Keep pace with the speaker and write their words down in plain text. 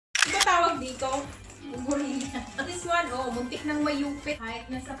dito? This one, oh, muntik nang mayupit. Kahit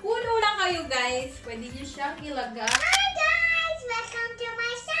nasa puno lang kayo, guys, pwede nyo siyang ilagay. Hi guys! Welcome to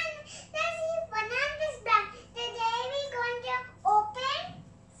my channel. This is Fernanda's vlog. Today we're going to open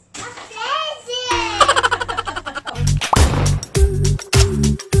a present.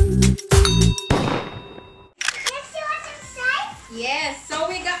 Let's see what's inside. Yes, so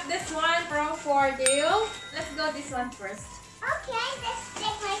we got this one from Fordeal. Let's go this one first. Okay, let's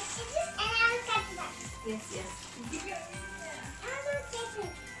take my scissors and I'll cut that. Yes, yes. I will take it.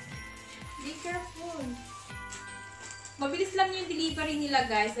 Be careful. Mabilis lang yung delivery nila,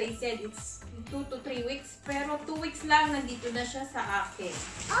 guys. I said it's 2 to 3 weeks. Pero 2 weeks lang, nandito na siya sa akin.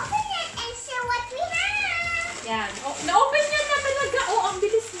 Open it and see what we have. Yan. Oh, na-open niya na talaga. Oh, ang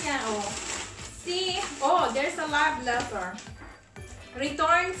bilis niya. Oh. See? Oh, there's a love letter.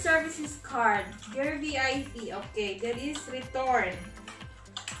 Return services card. Dear VIP. Okay, there is return.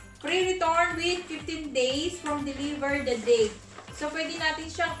 Free return with 15 days from deliver the date. So, pwede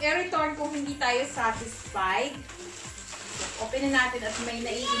natin siyang i-return kung hindi tayo satisfied. So, open na natin at may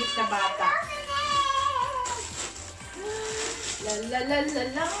naiinit na bata. La la la la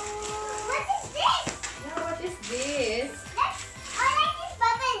la. What is this? Yeah, what is this? I like these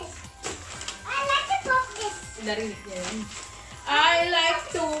bubbles. I like to pop this. Narinig niya yun. I like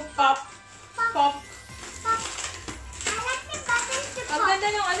to pop. Pop. I like the bubbles to pop. Ang ganda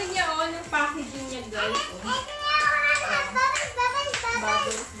ng ano niya, oh, ng packaging niya, guys. Oh.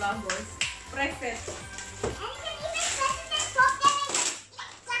 Bubbles. Bubbles. Press it. And you can even press it and pop them in.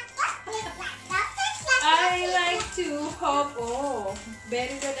 I like to pop. Oh,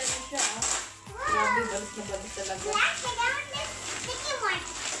 very good na siya. Grabe, balis na balis talaga. Last, I want this sticky one.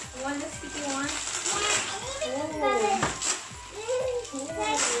 You want the sticky one? Yeah, and even Oh. the bubbles.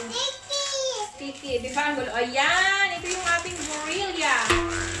 Sticky. Sticky. Di ba ang gulo? Ayan! Ito yung ating gorilla.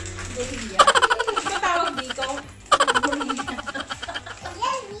 Gorilla. Ito tawag dito. Gorilla.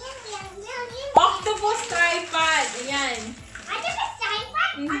 Octopus tripod. Ayan.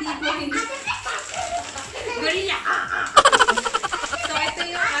 Hindi ko hindi. Gorilla. So, ito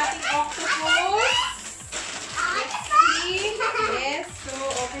yung ating octopus. Let's see. Yes. So,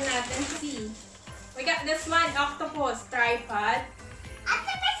 open natin. See. We got this one, octopus tripod.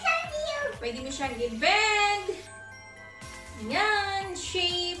 Pwede mo siyang i-bend. Ayan.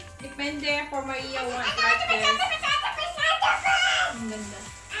 Shape. Depende for Maria want like this. Ang ganda.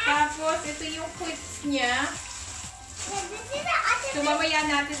 Tapos, ito yung clips niya. So, mamaya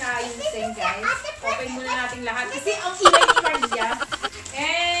natin ayusin, guys. Open muna natin lahat. Kasi ang ingay ni Maria.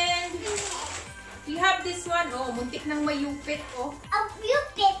 And, we have this one. Oh, muntik nang mayupit. Oh.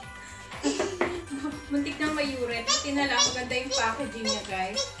 Muntik nang mayurit. Ito na lang. Maganda yung packaging niya,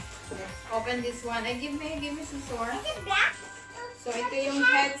 guys. Open this one. Ay, give me scissors. So, ito yung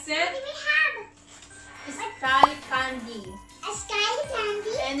headset. Sky Candy.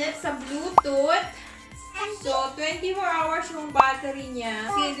 And it's a Bluetooth. So, 24 hours yung battery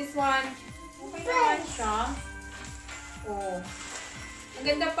niya. See, this one, okay naman siya. Oh. Ang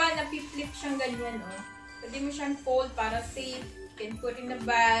ganda pa, napip-flip siyang ganyan, oh. Pwede mo siyang fold para safe. You can put in the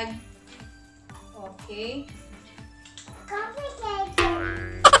bag. Okay. Complicated.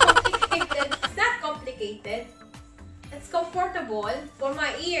 It's not complicated. It's comfortable for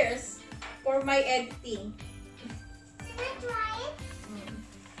my ears, for my editing. Can I try it?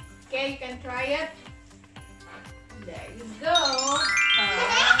 Okay, you can try it. There you go.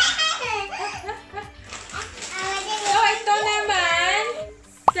 So, ito naman,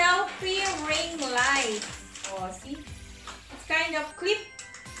 selfie ring light. Oh, see? It's kind of clip.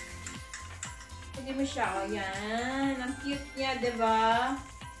 Pwede mo siya. Oh, yan. Ang cute niya, diba?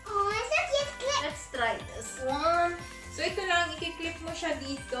 Oh, it's a cute clip. Let's try this one. So, ito lang. I-clip mo siya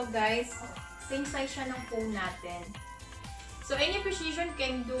dito, guys. Same size siya ng phone natin. So, any position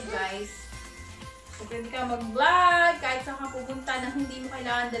can do, guys. So, pwede ka mag-vlog, kahit saan ka pupunta na hindi mo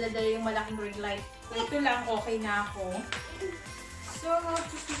kailangan dala-dala yung malaking ring light. So, ito lang, okay na ako. So, how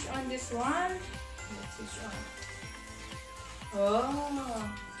to switch on this one? Let's switch on. Oh!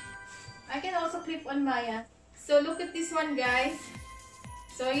 I can also clip on Maya. So, look at this one, guys.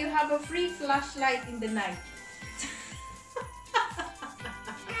 So, you have a free flashlight in the night.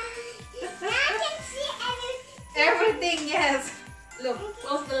 Now I can see Everything, yes. Look,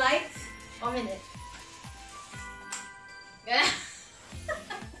 close the lights. 1 minute.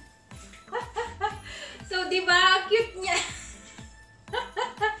 So, diba? Cute niya.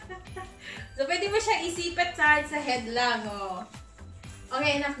 So, pwede mo siyang isipit sa head lang, oh.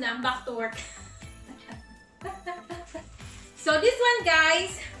 Okay, enough na. I'm back to work. So, this one,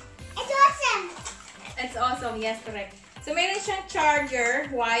 guys. it's awesome. It's awesome. Yes, correct. So, meron siyang charger,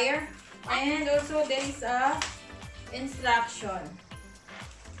 wire. And also there is a instruction.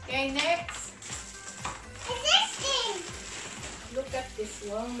 Okay, next. It's this thing. Look at this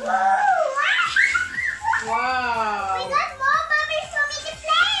one. Ooh, wow. Wow. We got more bubbles for me to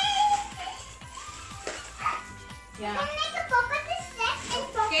play. Yeah. Can make a pop at this set and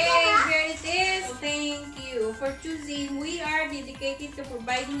pop Okay, it up. here it is. Thank you for choosing. We are dedicated to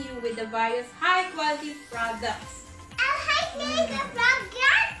providing you with the various high-quality products. I'll hide the frog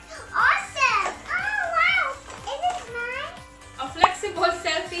gun. Awesome. Oh, wow. Is this mine? A flexible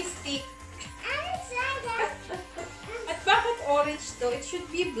selfie stick. I'm excited. At bakit orange to? It should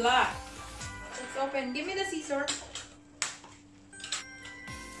be black. Let's open. Give me the scissor.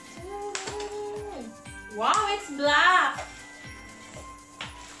 Wow, it's black.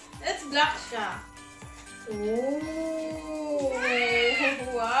 It's black siya. Oh,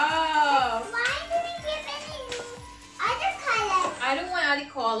 wow. Why do we give any other colors? I don't want any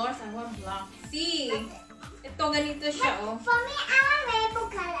colors. I want black. See? Ito, ganito siya, oh. For me, I want rainbow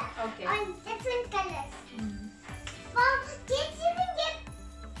color. Okay. On different colors. Mm. For kids, you can get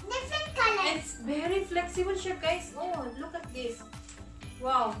different colors. It's very flexible siya, guys. Oh, look at this.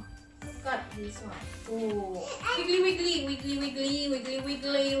 Wow. Look at this one. Oh. Wiggly, wiggly, wiggly, wiggly, wiggly,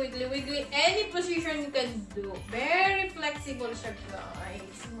 wiggly, wiggly, wiggly. Any position you can do. Very flexible siya,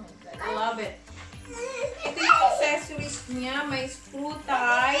 guys. Oh my God. I love it. Ito yung accessories niya. May screw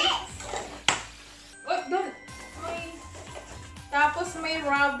tie. Oh, doon. May... Tapos may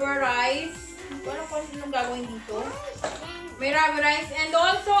rubberize. Hindi ko alam kung anong gagawin dito. May rubberize. And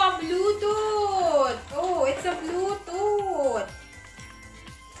also a Bluetooth. Oh, it's a Bluetooth.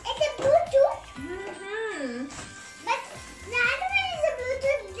 It's a Bluetooth. Mm-hmm. But the other one is a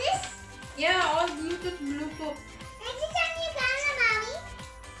Bluetooth. This. Yeah, all Bluetooth. Can you turn your camera, mommy?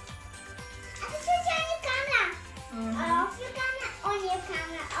 I can turn your camera. Off your camera. On your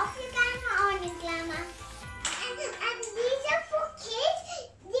camera. Off your camera. On your camera. And these are for kids.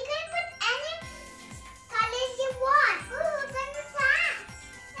 You can put any colors you want. Ooh, look at the flags.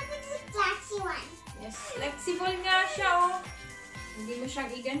 Look at the flashy one. Yes, flexible nga siya, oh. Hindi mo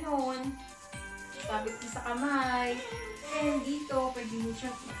siyang iganon. Sabit mo sa kamay. And dito, pwede mo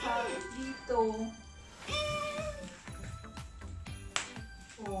siyang isabit dito.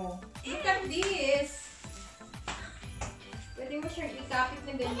 Oh, look at this. Pwede mo siyang ikapit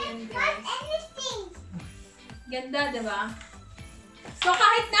na ganyan, What guys. anything? Ganda, diba? So,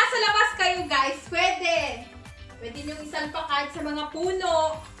 kahit nasa labas kayo, guys, pwede. Pwede nyo isalpa kahit sa mga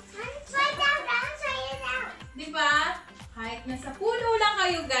puno. I'll try it out. I'll try it out. Diba? Kahit nasa puno lang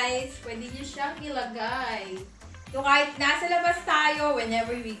kayo, guys, pwede nyo siyang ilagay. So, kahit nasa labas tayo,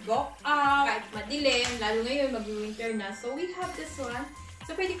 whenever we go out, kahit madilim, lalo ngayon, mag-winter na. So, we have this one.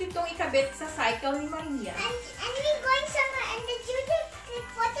 So, pwede ko itong ikabit sa cycle ni Maria. And we're going somewhere and the children take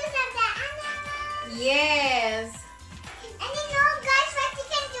photos of the animals. Yes! And you know, guys, what you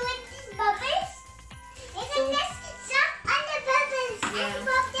can do with these bubbles? You can So- just jump on the bubbles Yeah. and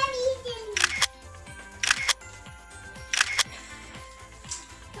pop them easily.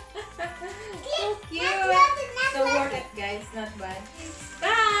 So cute! Not So bad. worth it, guys. Not bad.